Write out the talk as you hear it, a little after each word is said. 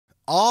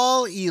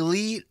All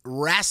Elite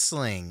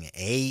Wrestling,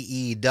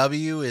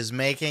 AEW, is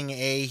making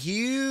a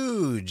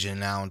huge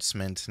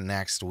announcement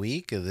next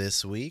week,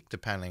 this week,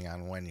 depending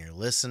on when you're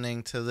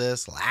listening to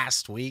this.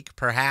 Last week,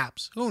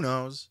 perhaps. Who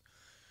knows?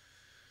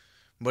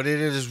 But it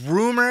is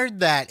rumored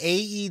that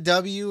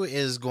AEW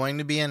is going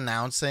to be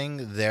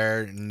announcing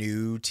their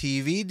new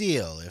TV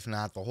deal. If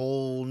not the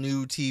whole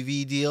new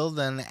TV deal,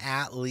 then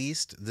at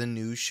least the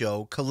new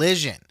show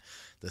Collision.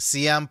 The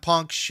CM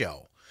Punk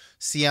show.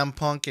 CM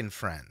Punk and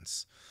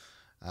Friends.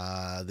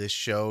 This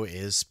show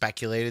is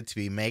speculated to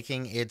be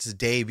making its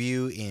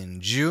debut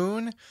in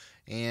June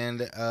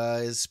and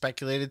is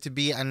speculated to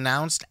be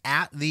announced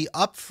at the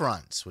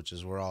Upfronts, which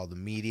is where all the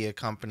media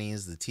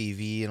companies, the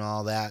TV and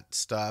all that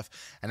stuff,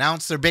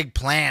 announce their big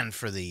plan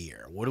for the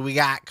year. What do we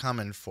got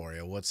coming for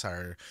you? What's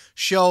our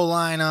show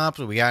lineup?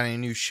 Do we got any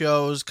new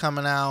shows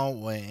coming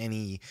out?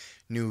 Any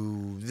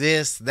new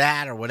this,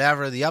 that, or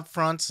whatever? The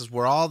Upfronts is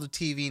where all the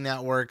TV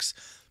networks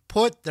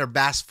put their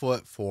best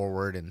foot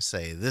forward and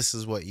say, this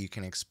is what you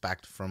can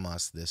expect from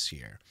us this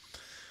year.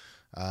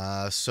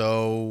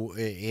 So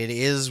it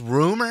is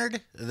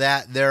rumored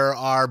that there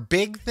are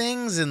big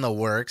things in the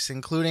works,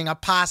 including a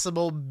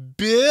possible $1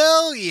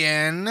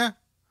 billion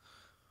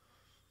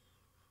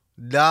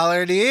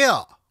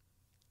deal.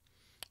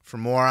 For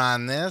more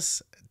on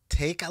this,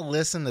 take a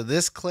listen to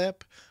this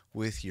clip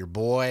with your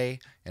boy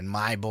and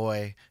my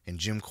boy and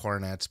Jim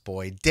Cornette's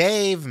boy,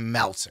 Dave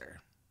Meltzer.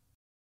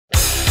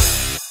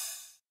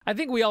 I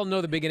think we all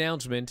know the big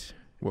announcement.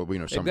 Well, we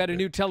know they've got a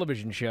new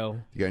television show.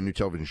 You got a new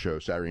television show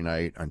Saturday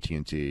night on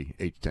TNT,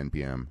 8 to 10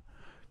 p.m.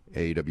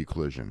 AEW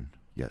Collision.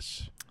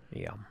 Yes.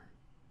 Yeah.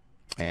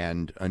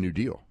 And a new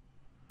deal.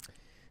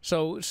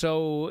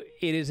 So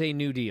it is a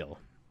new deal.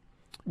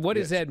 What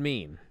does that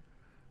mean?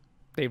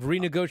 They've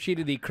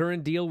renegotiated the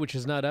current deal, which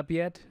is not up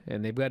yet,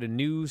 and they've got a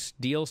new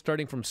deal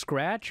starting from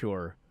scratch,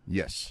 or?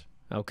 Yes.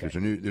 Okay.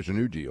 There's a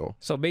new deal.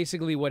 So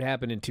basically, what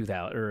happened in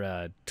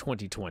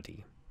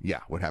 2020?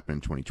 Yeah, what happened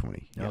in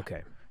 2020. Yeah.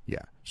 Okay.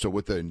 Yeah. So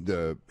with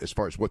the as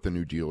far as what the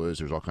new deal is,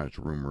 there's all kinds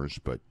of rumors,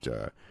 but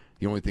the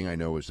only thing I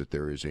know is that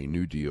there is a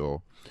new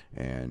deal,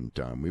 and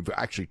we've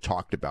actually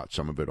talked about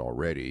some of it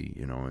already.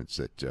 You know, it's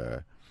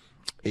that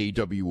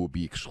AEW will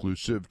be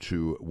exclusive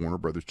to Warner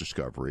Brothers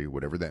Discovery,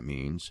 whatever that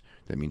means.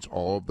 That means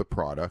all of the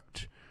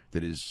product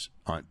that is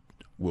on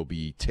will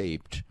be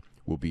taped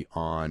will be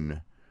on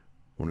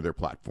one of their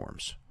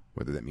platforms.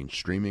 Whether that means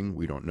streaming,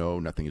 we don't know.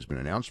 Nothing has been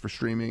announced for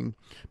streaming.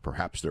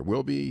 Perhaps there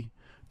will be.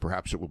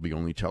 Perhaps it will be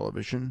only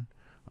television.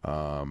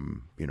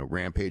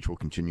 Rampage will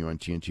continue on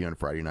TNT on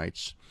Friday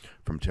nights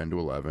from 10 to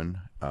 11.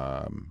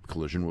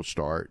 Collision will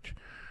start.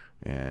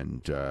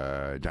 And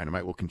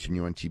Dynamite will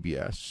continue on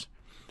TBS.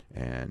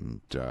 And,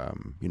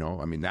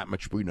 that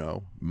much we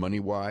know.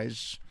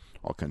 Money-wise,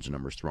 all kinds of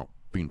numbers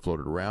being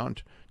floated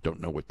around. Don't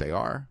know what they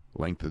are.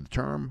 Length of the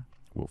term.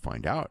 We'll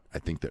find out. I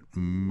think that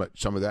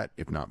some of that,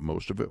 if not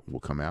most of it, will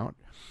come out,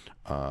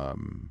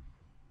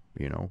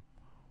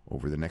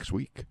 over the next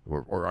week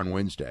or on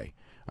Wednesday.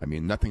 I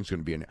mean, nothing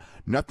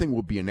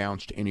will be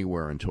announced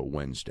anywhere until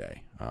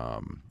Wednesday.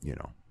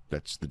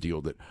 That's the deal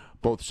that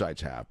both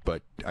sides have.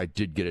 But I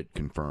did get it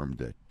confirmed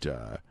that,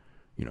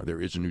 there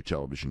is a new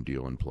television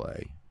deal in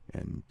play.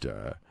 And,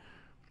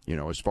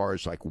 as far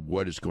as like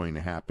what is going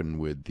to happen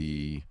with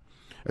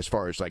as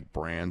far as like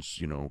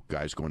brands,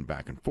 guys going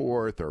back and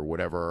forth or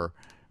whatever,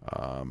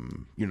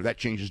 that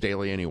changes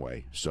daily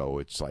anyway. So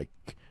it's like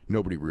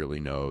nobody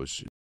really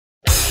knows.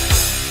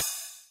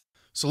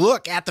 So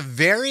look, at the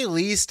very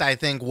least, I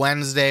think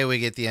Wednesday we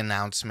get the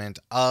announcement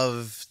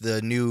of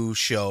the new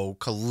show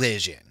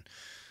Collision.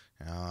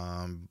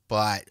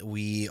 But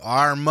we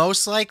are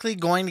most likely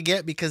going to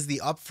get, because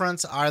the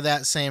upfronts are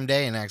that same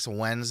day, next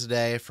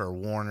Wednesday for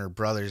Warner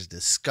Brothers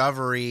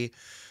Discovery.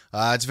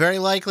 It's very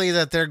likely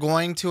that they're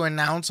going to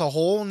announce a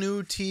whole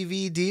new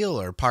TV deal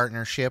or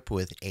partnership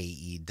with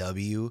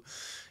AEW.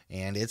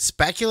 And it's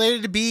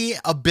speculated to be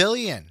 $1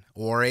 billion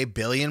or $1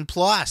 billion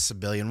plus,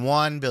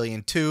 $1.1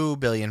 billion, $1.2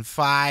 billion,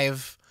 $1.5 billion.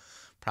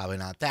 Probably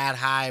not that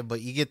high,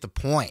 but you get the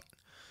point.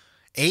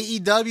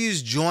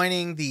 AEW's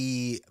joining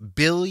the $1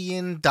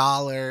 billion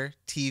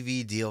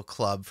TV deal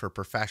club for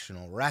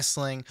professional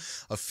wrestling,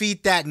 a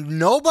feat that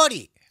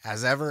nobody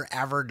has ever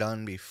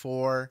done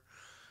before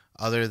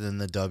other than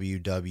the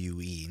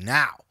WWE.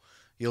 Now,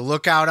 you'll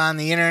look out on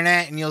the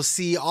internet and you'll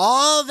see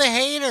all the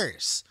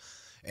haters.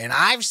 And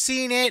I've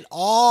seen it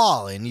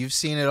all, and you've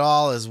seen it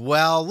all as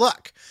well.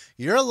 Look,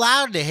 you're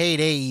allowed to hate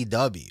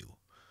AEW.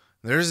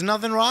 There's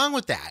nothing wrong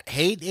with that.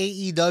 Hate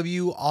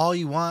AEW all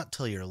you want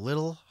till your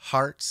little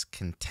heart's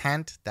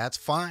content. That's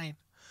fine.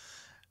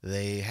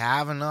 They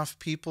have enough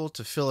people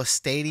to fill a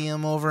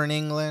stadium over in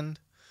England,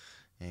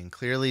 and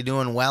clearly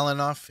doing well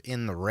enough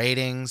in the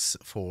ratings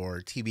for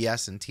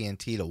TBS and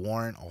TNT to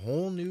warrant a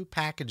whole new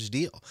package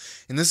deal.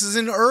 And this is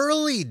an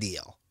early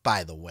deal,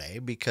 by the way,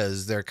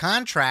 because their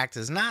contract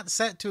is not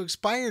set to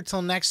expire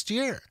till next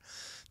year.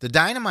 The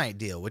Dynamite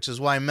deal, which is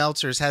why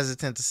Meltzer's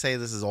hesitant to say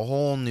this is a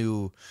whole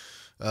new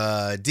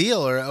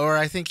deal, or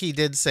I think he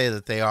did say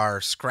that they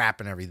are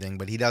scrapping everything,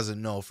 but he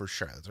doesn't know for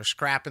sure. They're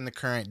scrapping the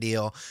current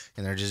deal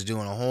and they're just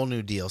doing a whole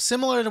new deal,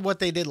 similar to what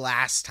they did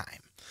last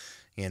time.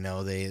 You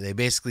know, they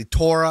basically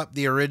tore up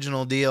the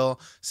original deal,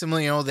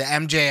 similar, you know, the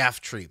MJF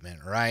treatment,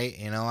 right?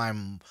 You know,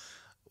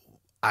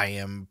 I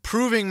am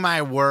proving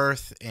my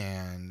worth,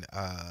 and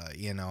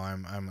you know,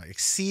 I'm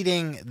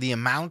exceeding the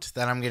amount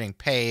that I'm getting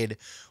paid.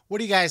 What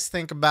do you guys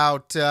think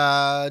about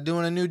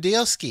doing a new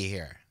deal ski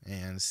here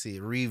and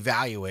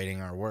reevaluating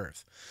our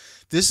worth?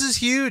 This is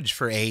huge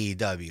for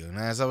AEW, and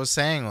as I was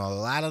saying, well, a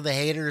lot of the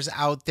haters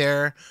out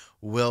there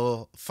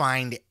will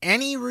find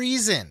any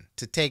reason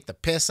to take the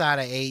piss out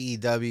of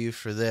AEW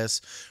for this,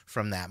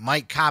 from that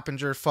Mike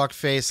Coppinger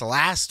fuckface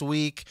last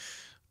week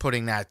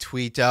putting that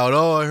tweet out,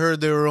 oh, I heard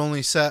they were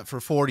only set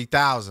for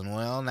 40,000.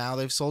 Well, now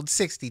they've sold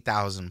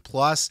 60,000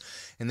 plus,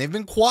 and they've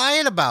been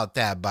quiet about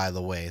that, by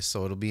the way,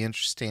 so it'll be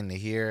interesting to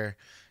hear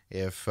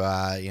if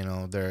you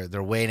know,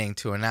 they're waiting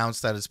to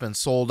announce that it's been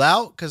sold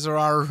out, because there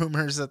are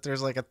rumors that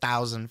there's like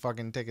 1,000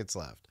 fucking tickets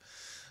left.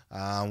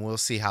 We'll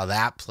see how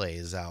that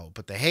plays out.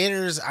 But the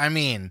haters, I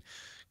mean,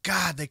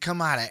 God, they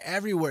come out of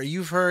everywhere.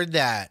 You've heard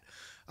that,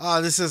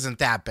 oh, this isn't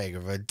that big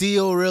of a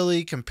deal,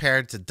 really,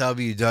 compared to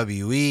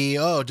WWE.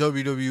 Oh,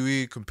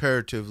 WWE,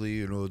 comparatively,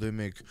 you know, they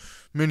make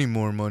many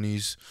more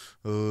monies,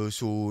 so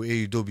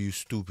AEW's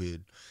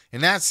stupid.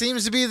 And that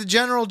seems to be the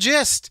general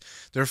gist.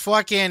 They're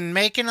fucking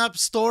making up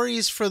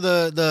stories for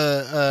the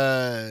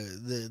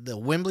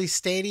Wembley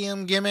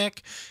Stadium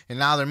gimmick, and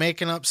now they're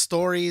making up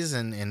stories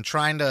and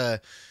trying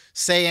to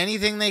say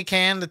anything they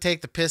can to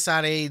take the piss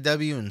out of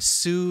AEW and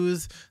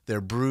soothe their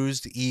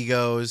bruised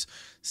egos,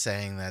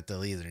 saying that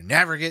they'll either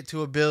never get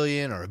to $1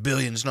 billion, or $1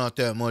 billion's not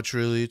that much,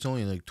 really. It's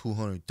only like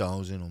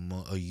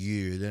 200,000 a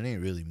year. That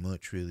ain't really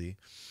much, really.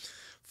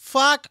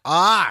 Fuck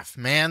off,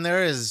 man.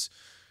 There is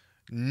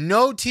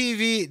no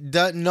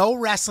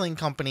wrestling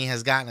company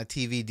has gotten a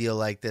TV deal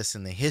like this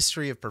in the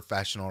history of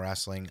professional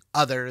wrestling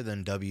other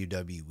than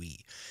WWE.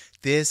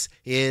 This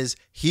is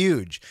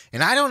huge.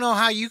 And I don't know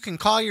how you can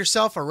call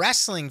yourself a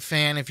wrestling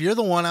fan if you're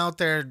the one out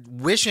there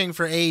wishing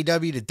for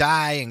AEW to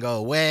die and go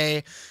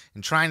away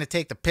and trying to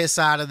take the piss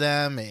out of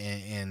them,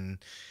 and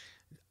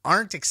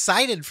aren't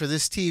excited for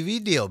this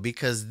TV deal,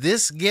 because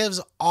this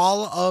gives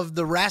all of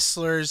the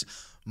wrestlers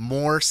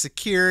more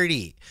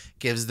security,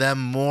 gives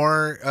them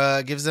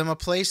a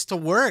place to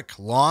work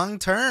long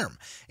term.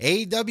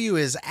 AEW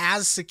is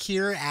as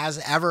secure as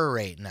ever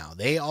right now.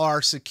 They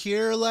are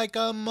secure like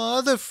a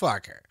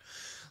motherfucker.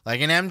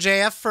 Like an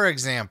MJF, for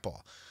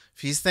example.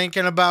 If he's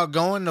thinking about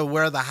going to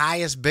where the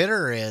highest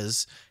bidder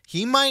is,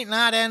 he might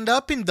not end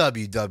up in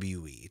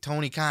WWE.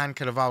 Tony Khan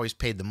could have always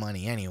paid the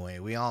money anyway.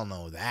 We all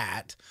know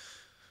that.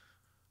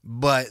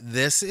 But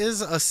this is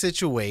a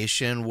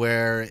situation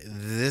where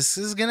this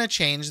is going to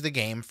change the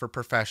game for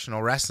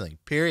professional wrestling,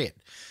 period.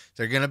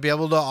 They're going to be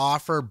able to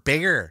offer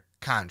bigger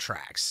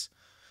contracts.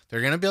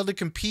 They're going to be able to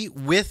compete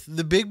with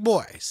the big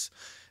boys.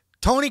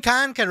 Tony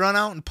Khan could run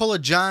out and pull a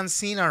John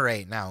Cena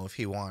right now if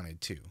he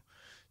wanted to.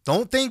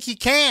 Don't think he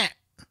can't.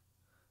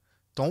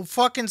 Don't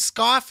fucking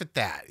scoff at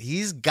that.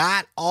 He's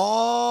got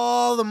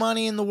all the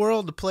money in the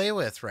world to play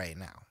with right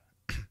now.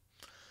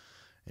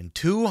 And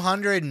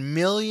 $200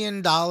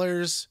 million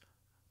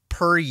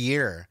per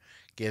year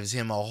gives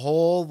him a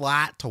whole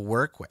lot to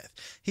work with.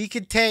 He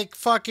could take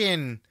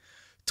fucking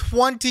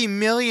 $20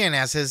 million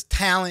as his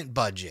talent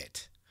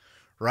budget,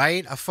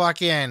 right? A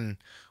fucking,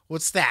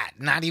 what's that?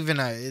 Not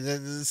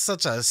even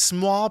such a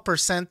small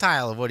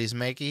percentile of what he's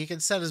making. He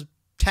could set his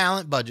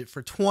talent budget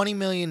for $20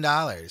 million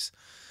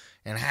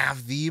and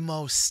have the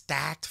most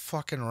stacked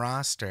fucking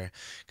roster.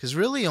 Because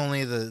really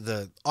only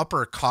the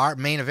upper card,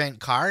 main event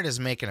card, is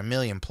making $1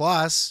 million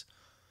plus.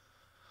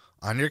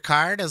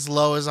 Undercard as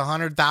low as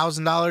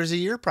 $100,000 a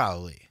year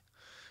probably.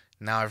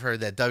 Now I've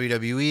heard that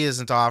WWE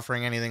isn't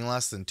offering anything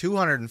less than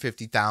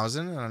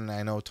 $250,000, and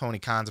I know Tony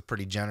Khan's a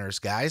pretty generous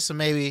guy, so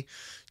maybe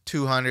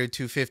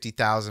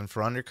 $250,000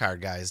 for undercard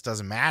guys.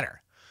 Doesn't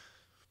matter.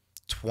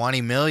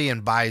 $20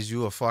 million buys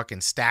you a fucking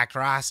stacked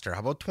roster.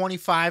 How about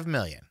 $25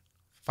 million?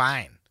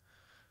 Fine.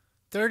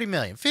 $30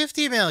 million,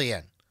 $50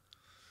 million.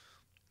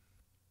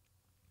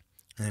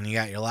 And then you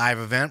got your live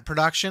event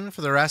production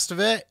for the rest of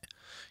it.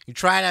 You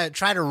try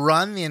to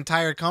run the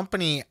entire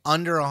company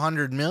under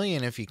 $100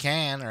 million if you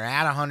can, or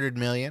at $100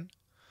 million,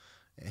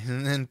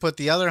 and then put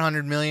the other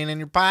 $100 million in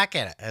your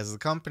pocket as the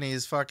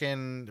company's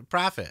fucking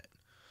profit.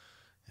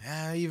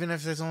 Even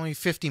if there's only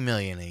 $50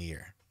 million a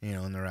year, you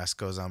know, and the rest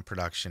goes on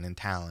production and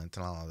talent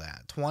and all of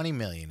that. $20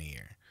 million a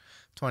year.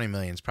 $20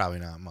 million is probably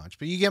not much,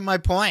 but you get my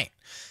point.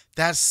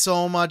 That's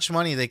so much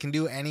money. They can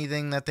do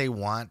anything that they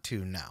want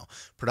to now.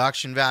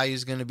 Production value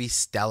is going to be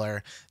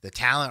stellar. The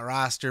talent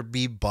roster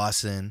be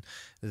bussin'.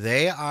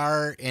 They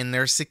are, and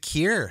they're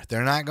secure.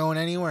 They're not going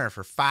anywhere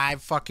for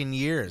 5 fucking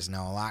years.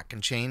 Now, a lot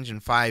can change in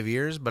 5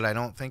 years, but I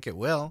don't think it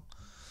will.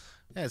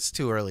 It's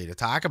too early to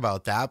talk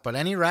about that, but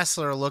any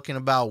wrestler looking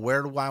about,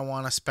 where do I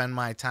want to spend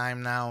my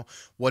time now?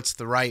 What's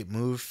the right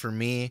move for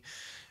me?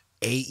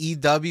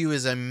 AEW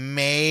is a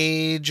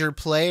major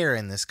player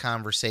in this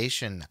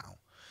conversation now.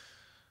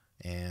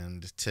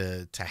 And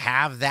to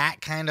have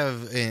that kind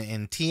of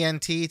in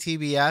TNT,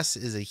 TBS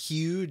is a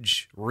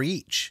huge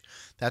reach.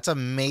 That's a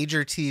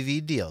major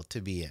TV deal to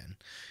be in.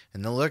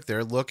 And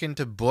they're looking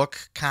to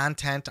book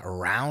content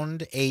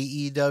around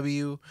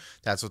AEW.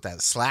 That's what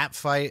that slap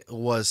fight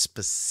was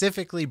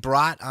specifically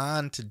brought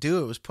on to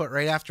do. It was put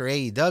right after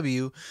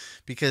AEW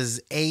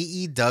because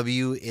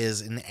AEW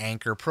is an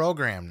anchor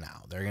program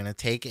now. They're going to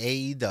take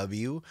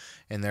AEW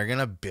and they're going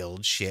to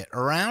build shit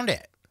around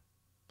it.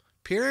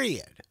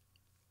 Period.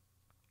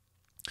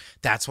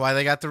 That's why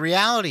they got the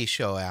reality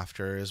show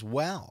after as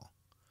well.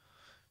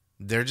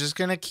 They're just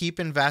going to keep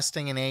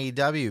investing in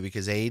AEW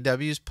because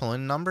AEW is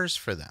pulling numbers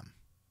for them.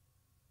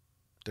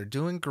 They're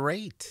doing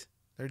great.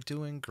 They're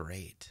doing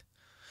great.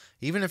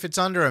 Even if it's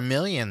under 1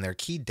 million, their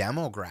key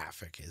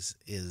demographic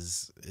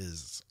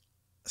is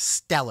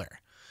stellar.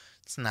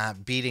 It's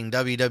not beating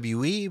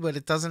WWE, but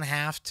it doesn't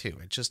have to.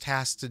 It just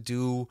has to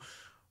do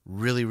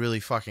really, really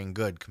fucking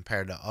good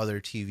compared to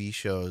other TV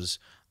shows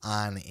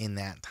on in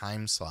that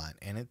time slot.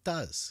 And it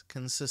does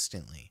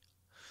consistently.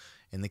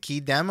 And the key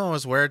demo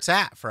is where it's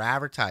at for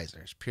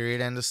advertisers. Period.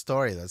 End of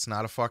story. That's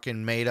not a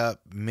fucking made up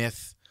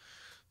myth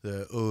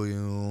that,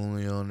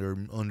 only under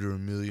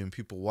 1 million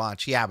people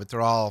watch. Yeah, but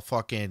they're all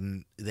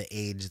fucking the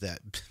age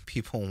that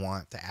people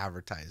want to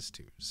advertise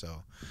to.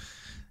 So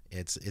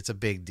it's a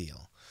big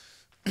deal.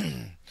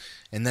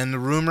 And then the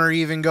rumor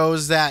even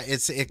goes that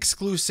it's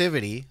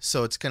exclusivity.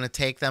 So it's going to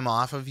take them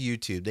off of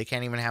YouTube. They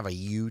can't even have a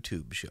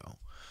YouTube show.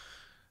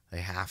 They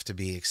have to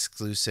be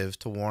exclusive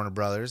to Warner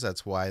Brothers.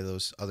 That's why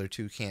those other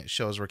two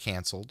shows were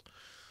canceled.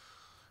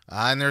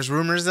 And there's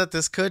rumors that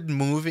this could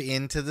move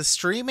into the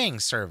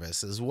streaming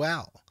service as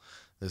well.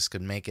 This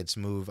could make its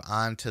move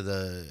onto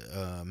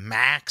the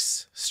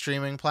Max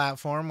streaming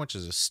platform, which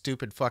is a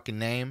stupid fucking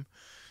name.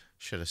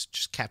 Should have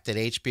just kept it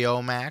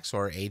HBO Max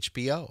or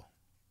HBO.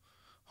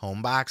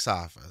 Home box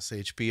office.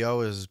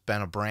 HBO has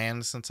been a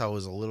brand since I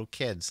was a little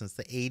kid. Since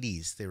the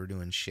 80s, they were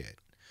doing shit.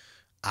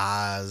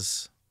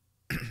 Oz.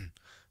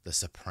 The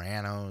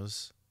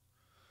Sopranos.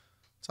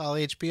 It's all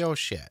HBO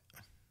shit.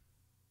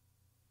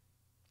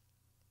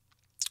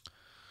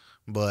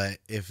 But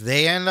if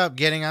they end up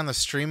getting on the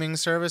streaming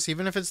service,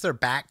 even if it's their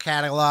back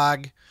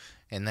catalog,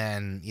 and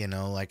then,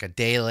 like a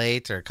day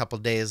late or a couple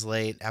days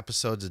late,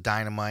 episodes of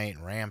Dynamite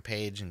and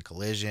Rampage and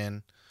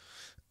Collision,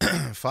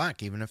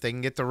 fuck, even if they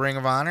can get the Ring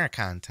of Honor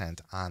content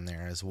on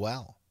there as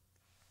well.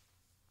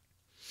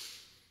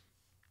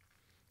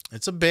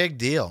 It's a big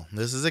deal.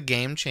 This is a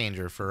game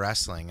changer for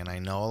wrestling, and I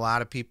know a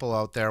lot of people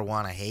out there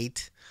want to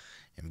hate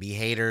and be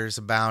haters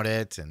about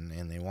it,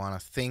 and they want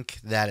to think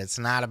that it's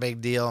not a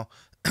big deal,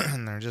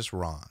 and they're just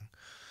wrong.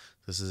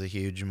 This is a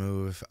huge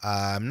move.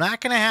 I'm not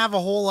going to have a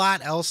whole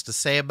lot else to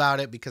say about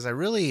it because I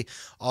really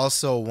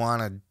also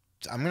I'm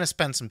going to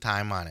spend some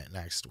time on it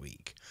next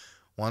week.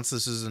 Once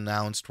this is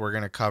announced, we're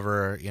going to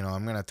cover,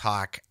 I'm going to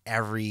talk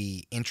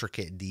every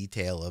intricate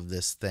detail of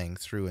this thing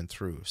through and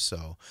through.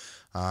 So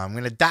I'm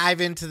going to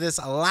dive into this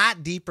a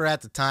lot deeper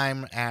at the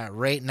time.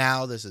 Right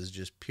now, this is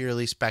just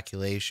purely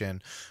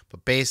speculation.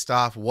 But based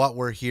off what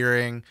we're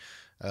hearing,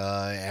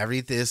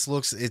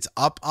 it's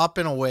up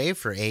and away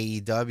for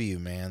AEW,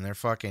 man. They're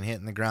fucking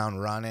hitting the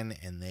ground running,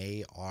 and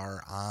they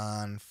are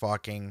on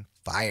fucking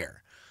fire.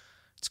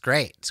 It's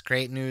great. It's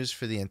great news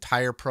for the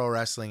entire pro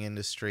wrestling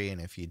industry, and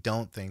if you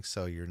don't think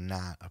so, you're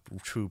not a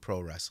true pro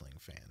wrestling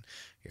fan.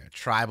 You're a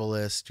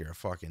tribalist, you're a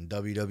fucking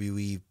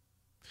WWE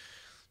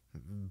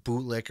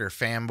bootlicker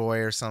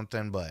fanboy or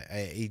something, but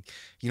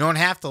you don't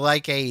have to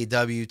like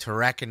AEW to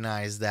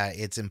recognize that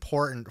it's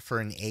important for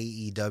an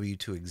AEW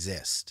to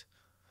exist.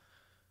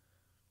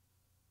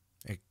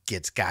 It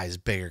gets guys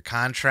bigger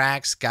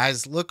contracts.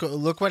 Guys, look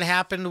what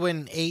happened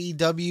when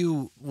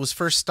AEW was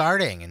first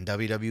starting and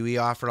WWE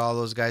offered all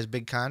those guys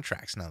big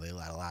contracts. Now they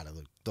let a lot of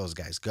those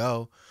guys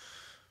go.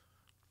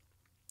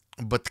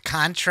 But the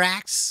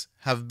contracts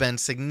have been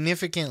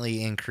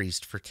significantly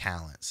increased for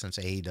talent since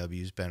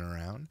AEW's been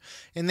around.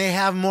 And they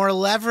have more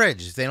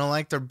leverage. They don't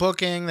like their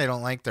booking. They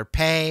don't like their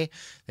pay.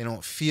 They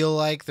don't feel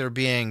like they're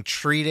being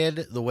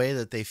treated the way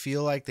that they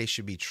feel like they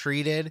should be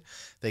treated.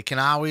 They can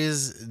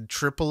always,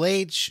 Triple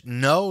H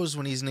knows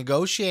when he's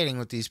negotiating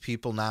with these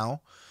people now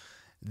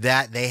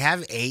that they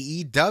have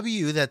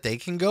AEW that they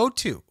can go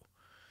to.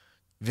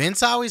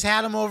 Vince always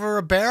had him over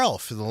a barrel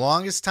for the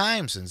longest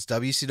time since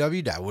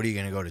WCW died. What are you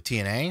going to go to,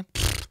 TNA?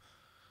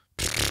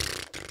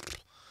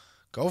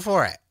 Go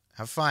for it.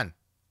 Have fun.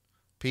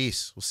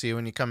 Peace. We'll see you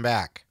when you come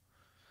back.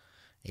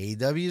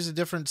 AEW is a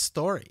different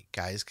story.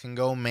 Guys can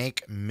go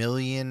make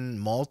multi-million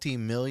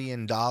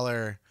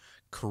dollar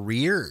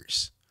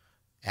careers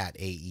at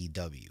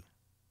AEW.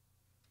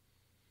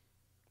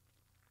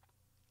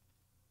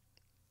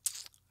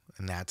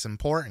 And that's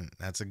important.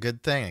 That's a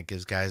good thing. It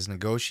gives guys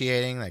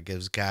negotiating. That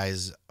gives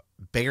guys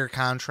bigger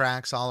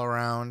contracts all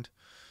around.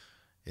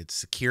 It's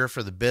secure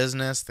for the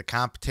business, the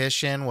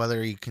competition,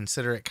 whether you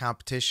consider it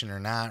competition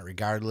or not.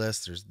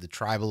 Regardless, there's the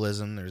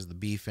tribalism, there's the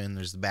beefing,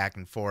 there's the back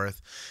and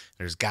forth.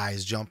 There's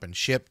guys jumping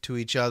ship to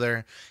each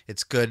other.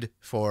 It's good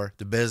for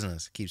the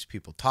business. It keeps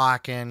people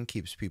talking,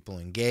 keeps people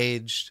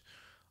engaged,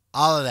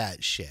 All of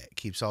that shit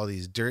keeps all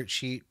these dirt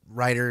sheet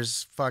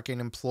writers fucking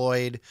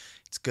employed.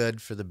 It's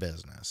good for the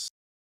business.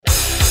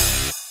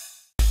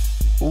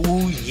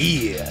 Oh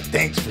yeah,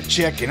 thanks for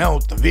checking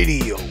out the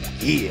video.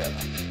 Yeah,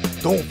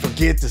 don't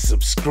forget to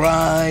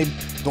subscribe.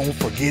 Don't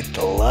forget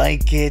to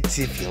like it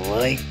if you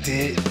liked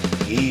it.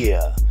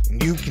 Yeah,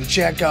 you can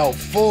check out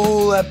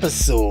full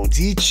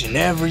episodes each and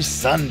every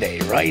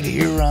Sunday right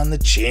here on the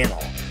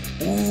channel.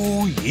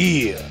 Oh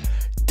yeah,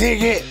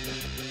 dig it.